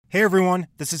Hey everyone,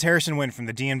 this is Harrison Wynn from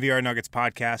the DNVR Nuggets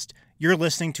podcast. You're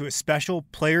listening to a special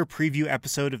player preview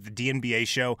episode of the DNBA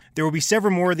show. There will be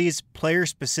several more of these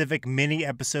player-specific mini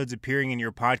episodes appearing in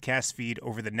your podcast feed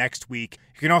over the next week.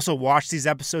 You can also watch these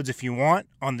episodes if you want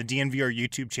on the DNVR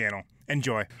YouTube channel.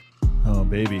 Enjoy. Oh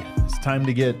baby, it's time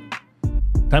to get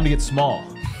small.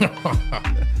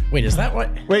 Wait, is that what?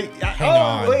 Wait, Hang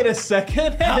on. Wait a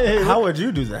second. How would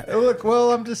you do that? Look,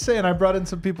 well, I'm just saying, I brought in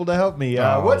some people to help me.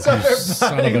 Oh, what's up, you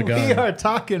son of a everybody? We gun. are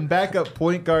talking backup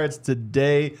point guards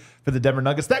today for the Denver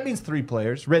Nuggets. That means 3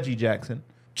 players: Reggie Jackson,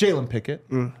 Jalen Pickett,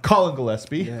 Colin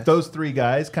Gillespie. Yes. Those 3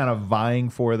 guys kind of vying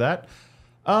for that.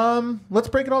 Let's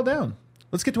break it all down.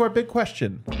 Let's get to our big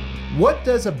question. What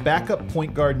does a backup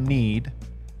point guard need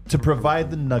to provide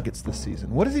the Nuggets this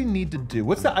season? What does he need to do?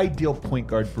 What's the ideal point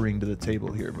guard bring to the table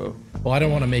here, Bo? Well, I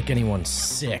don't want to make anyone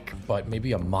sick, but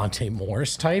maybe a Monte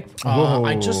Morris type. Whoa.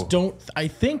 I just don't. I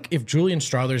think if Julian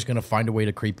Strawther is going to find a way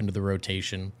to creep into the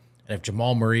rotation, and if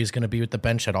Jamal Murray is going to be with the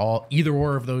bench at all, either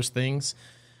or of those things,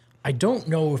 I don't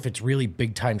know if it's really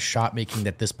big time shot making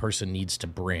that this person needs to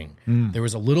bring. There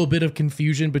was a little bit of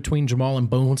confusion between Jamal and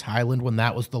Bones Highland when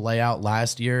that was the layout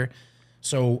last year.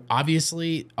 So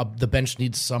obviously the bench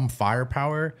needs some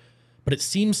firepower, but it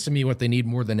seems to me what they need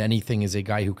more than anything is a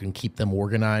guy who can keep them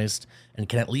organized and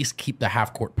can at least keep the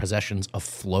half-court possessions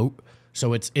afloat.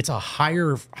 So it's a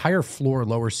higher floor,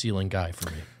 lower ceiling guy for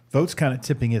me. Vote's kind of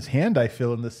tipping his hand, I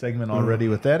feel, in this segment already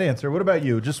with that answer. What about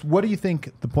you? Just what do you think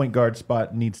the point guard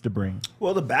spot needs to bring?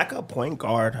 Well, the backup point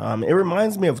guard, it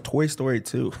reminds me of Toy Story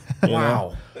 2.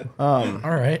 Wow. All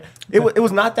right. It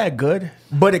was not that good,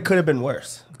 but it could have been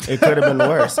worse. It could have been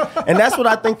worse. And that's what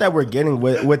I think that we're getting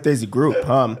with this group.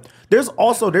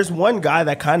 There's one guy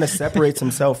that kind of separates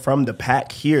himself from the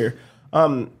pack here,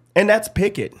 and that's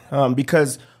Pickett,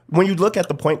 because when you look at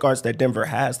the point guards that Denver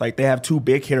has, like they have 2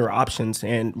 big hitter options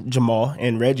and Jamal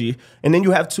and Reggie, and then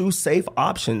you have 2 safe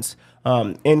options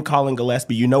in Colin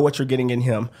Gillespie. You know what you're getting in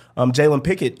him. Jalen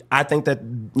Pickett, I think that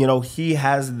he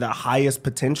has the highest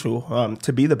potential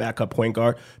to be the backup point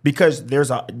guard because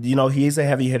he's a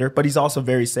heavy hitter, but he's also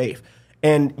very safe.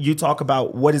 And you talk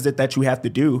about what is it that you have to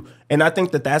do. And I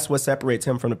think that that's what separates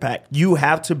him from the pack. You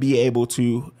have to be able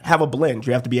to have a blend.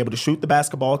 You have to be able to shoot the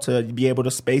basketball, to be able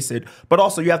to space it. But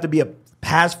also you have to be a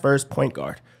pass-first point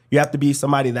guard. You have to be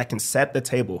somebody that can set the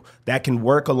table, that can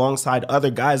work alongside other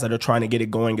guys that are trying to get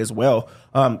it going as well.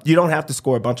 You don't have to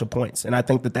score a bunch of points. And I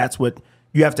think that that's what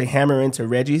you have to hammer into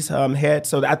Reggie's head.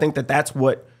 So I think that that's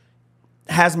what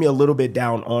has me a little bit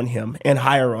down on him and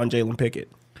higher on Jalen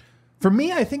Pickett. For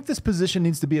me, I think this position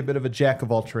needs to be a bit of a jack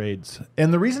of all trades.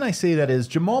 And the reason I say that is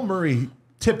Jamal Murray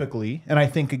typically, and I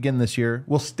think again this year,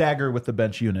 will stagger with the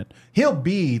bench unit. He'll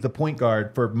be the point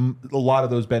guard for a lot of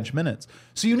those bench minutes.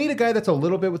 So you need a guy that's a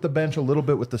little bit with the bench, a little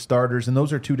bit with the starters, and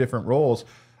those are 2 different roles.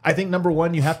 I think number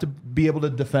 1, you have to be able to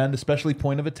defend, especially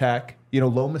point of attack.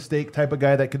 Low mistake type of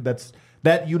guy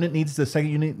that unit needs, the second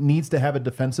unit needs to have a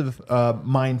defensive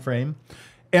mind frame.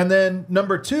 And then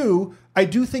number 2, I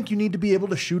do think you need to be able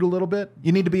to shoot a little bit.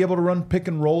 You need to be able to run pick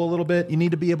and roll a little bit. You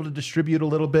need to be able to distribute a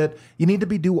little bit. You need to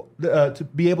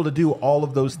be able to do all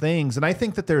of those things. And I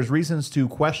think that there's reasons to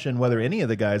question whether any of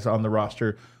the guys on the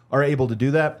roster are able to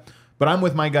do that. But I'm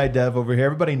with my guy Dev over here.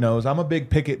 Everybody knows I'm a big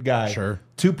Pickett guy. Sure.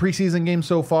 2 preseason games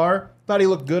so far. Thought he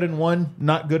looked good in one,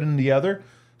 not good in the other.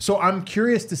 So I'm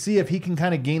curious to see if he can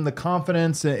kind of gain the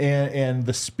confidence and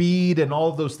the speed and all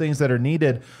of those things that are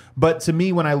needed. But to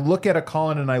me, when I look at a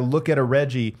Colin and I look at a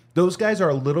Reggie, those guys are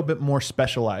a little bit more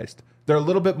specialized. They're a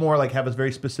little bit more have a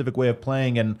very specific way of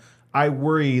playing. And I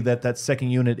worry that second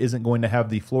unit isn't going to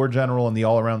have the floor general and the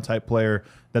all-around type player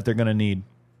that they're going to need.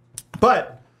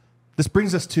 But this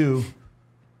brings us to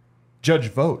Judge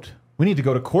Vote. We need to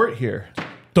go to court here.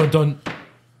 Dun dun.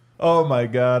 Oh my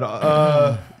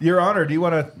God, Your Honor, do you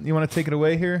want to take it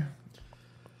away here?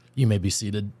 You may be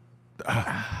seated.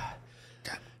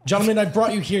 Gentlemen, I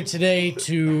brought you here today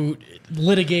to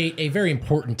litigate a very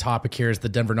important topic here as the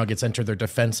Denver Nuggets enter their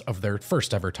defense of their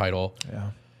first ever title.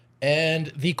 Yeah.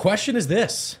 And the question is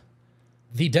this.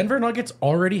 The Denver Nuggets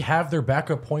already have their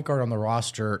backup point guard on the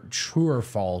roster. True or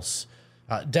false?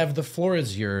 Dev, the floor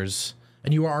is yours.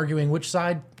 And you are arguing which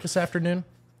side this afternoon?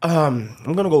 I'm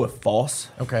going to go with false.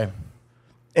 Okay.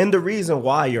 And the reason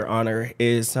why, Your Honor,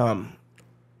 is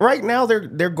right now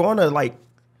they're going to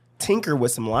tinker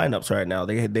with some lineups right now.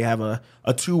 They have a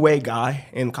 2-way guy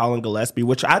in Colin Gillespie,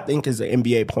 which I think is an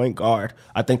NBA point guard.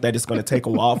 I think that it's going to take a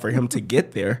while for him to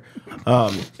get there.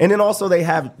 And then also they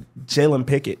have Jalen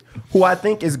Pickett, who I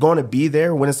think is going to be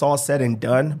there when it's all said and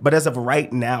done. But as of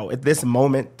right now, at this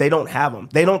moment, they don't have him.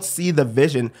 They don't see the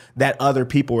vision that other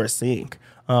people are seeing.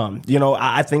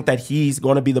 I think that he's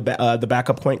going to be the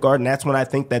backup point guard, and that's when I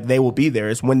think that they will be there,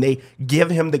 is when they give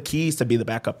him the keys to be the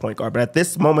backup point guard. But at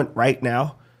this moment right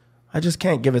now, I just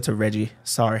can't give it to Reggie.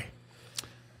 Sorry.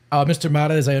 Mr.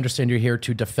 Mata, as I understand, you're here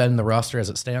to defend the roster as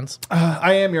it stands.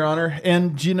 I am, Your Honor.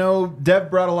 And,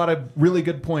 Dev brought a lot of really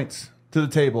good points to the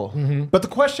table. Mm-hmm. But the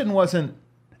question wasn't,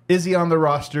 is he on the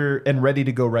roster and ready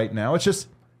to go right now? It's just,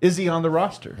 is he on the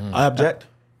roster? I object.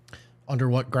 Under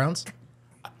what grounds?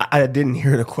 I didn't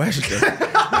hear the question.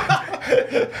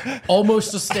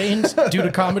 Almost sustained due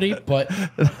to comedy, but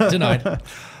denied.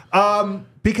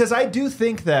 Because I do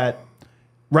think that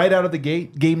right out of the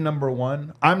gate, game number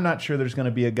 1, I'm not sure there's going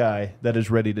to be a guy that is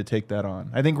ready to take that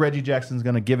on. I think Reggie Jackson's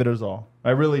going to give it his all.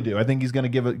 I really do. I think he's going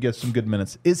to get some good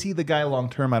minutes. Is he the guy long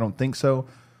term? I don't think so.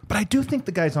 But I do think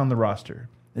the guy's on the roster.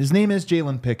 His name is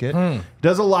Jalen Pickett.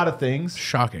 Does a lot of things.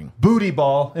 Shocking. Booty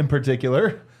ball in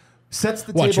particular. Sets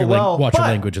the table well. Watch your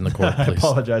language in the court, please.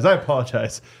 I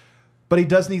apologize. But he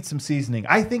does need some seasoning.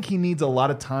 I think he needs a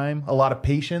lot of time, a lot of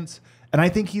patience. And I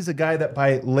think he's a guy that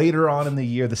by later on in the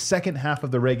year, the second half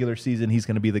of the regular season, he's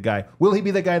going to be the guy. Will he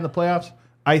be the guy in the playoffs?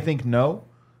 I think no.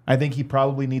 I think he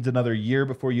probably needs another year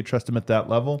before you trust him at that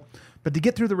level. But to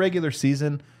get through the regular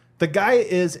season, the guy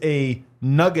is a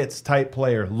Nuggets-type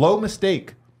player. Low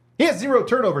mistake. He has 0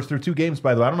 turnovers through 2 games,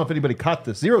 by the way. I don't know if anybody caught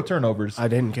this. 0 turnovers. I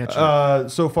didn't catch it.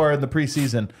 So far in the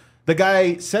preseason. The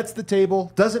guy sets the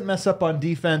table, doesn't mess up on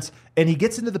defense, and he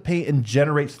gets into the paint and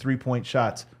generates 3-point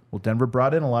shots. Well, Denver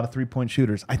brought in a lot of 3-point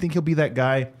shooters. I think he'll be that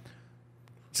guy.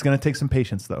 It's going to take some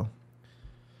patience, though.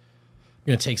 I'm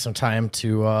going to take some time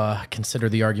to consider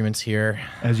the arguments here.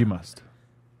 As you must.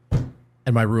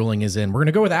 And my ruling is in. We're going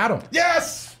to go with Adam.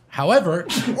 Yes! However,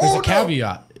 there's a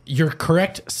caveat. You're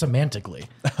correct semantically.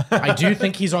 I do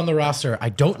think he's on the roster. I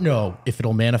don't know if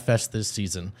it'll manifest this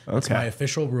season. That's my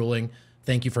official ruling.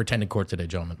 Thank you for attending court today,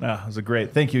 gentlemen. That was a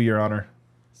great. Thank you, Your Honor.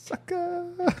 Sucker.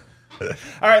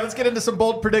 All right, let's get into some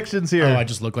bold predictions here. Oh, I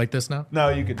just look like this now? No,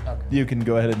 you can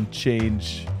go ahead and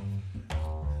change.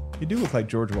 You do look like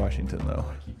George Washington, though.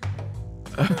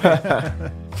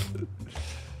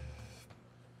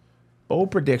 Bold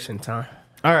prediction time.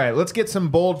 All right, let's get some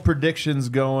bold predictions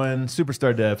going.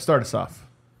 Superstar Dev, start us off.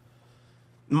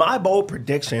 My bold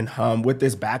prediction with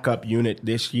this backup unit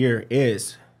this year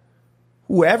is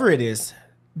whoever it is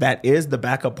that is the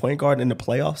backup point guard in the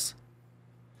playoffs,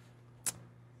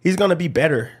 he's going to be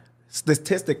better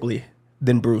statistically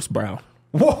than Bruce Brown.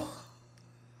 Whoa.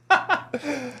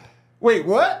 Wait,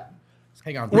 what?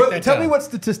 Hang on. Tell me what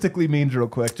statistically means real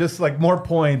quick. Just like more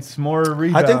points, more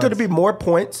rebounds. I think it'll be more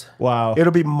points. Wow.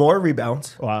 It'll be more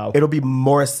rebounds. Wow. It'll be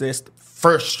more assists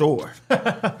for sure.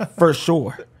 For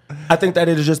sure. I think that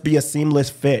it'll just be a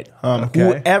seamless fit.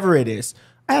 Whoever it is.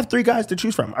 I have 3 guys to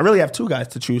choose from. I really have 2 guys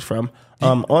to choose from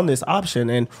on this option.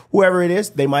 And whoever it is,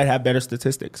 they might have better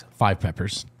statistics. 5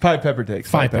 peppers. 5 pepper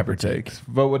takes. 5 pepper takes.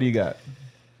 But what do you got?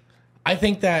 I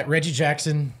think that Reggie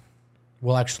Jackson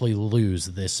will actually lose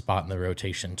this spot in the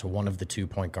rotation to one of the 2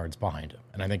 point guards behind him.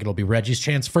 And I think it'll be Reggie's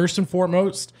chance first and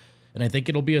foremost. And I think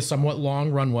it'll be a somewhat long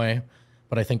runway.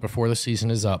 But I think before the season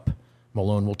is up,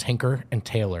 Malone will tinker and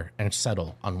tailor and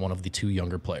settle on one of the 2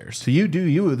 younger players. So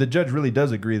the judge really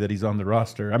does agree that he's on the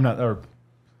roster.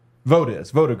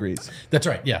 Vote agrees. That's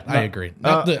right. Yeah, I agree.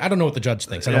 I don't know what the judge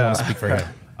thinks. I don't want to speak for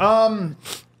him.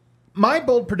 My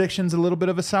bold prediction's a little bit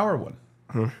of a sour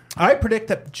one. I predict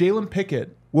that Jalen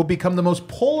Pickett will become the most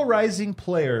polarizing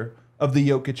player of the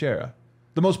Jokic era.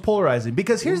 The most polarizing.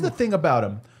 Because here's the thing about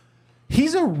him.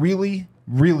 He's a really,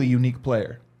 really unique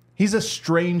player. He's a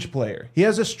strange player. He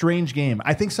has a strange game.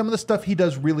 I think some of the stuff he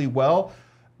does really well,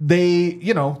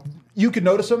 you can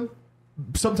notice them.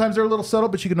 Sometimes they're a little subtle,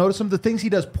 but you can notice them. The things he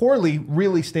does poorly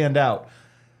really stand out.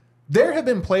 There have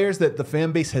been players that the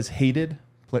fan base has hated,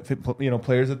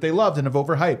 players that they loved and have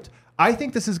overhyped. I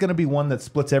think this is going to be one that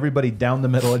splits everybody down the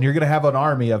middle, and you're going to have an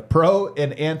army of pro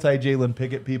and anti-Jalen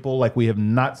Pickett people like we have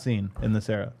not seen in this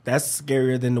era. That's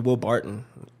scarier than the Will Barton,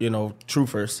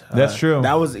 truthers. That's true.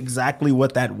 That was exactly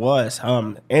what that was.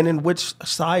 And in which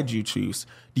side do you choose?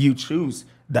 Do you choose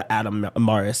the Adam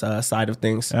Morris side of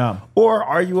things? Yeah. Or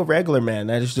are you a regular man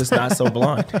that is just not so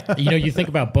blind? You think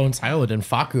about Bones Highland and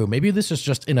Facu. Maybe this is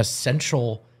just an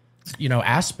essential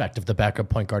aspect of the backup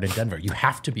point guard in Denver. You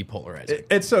have to be polarizing.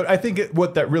 I think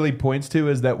what that really points to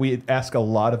is that we ask a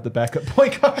lot of the backup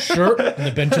point guard. Sure. And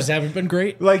the benches haven't been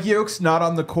great. Like Jokic's not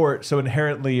on the court, so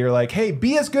inherently you're like, hey,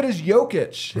 be as good as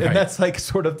Jokic. Right. And that's like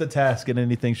sort of the task and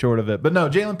anything short of it. But no,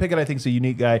 Jalen Pickett I think is a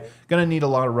unique guy. Going to need a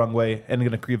lot of runway and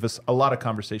going to give us a lot of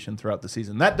conversation throughout the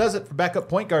season. That does it for backup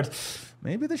point guards.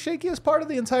 Maybe the shakiest part of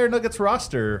the entire Nuggets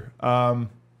roster.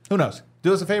 Who knows?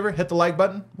 Do us a favor, hit the like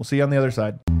button. We'll see you on the other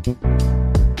side.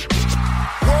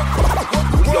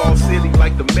 y'all city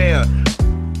like the mayor.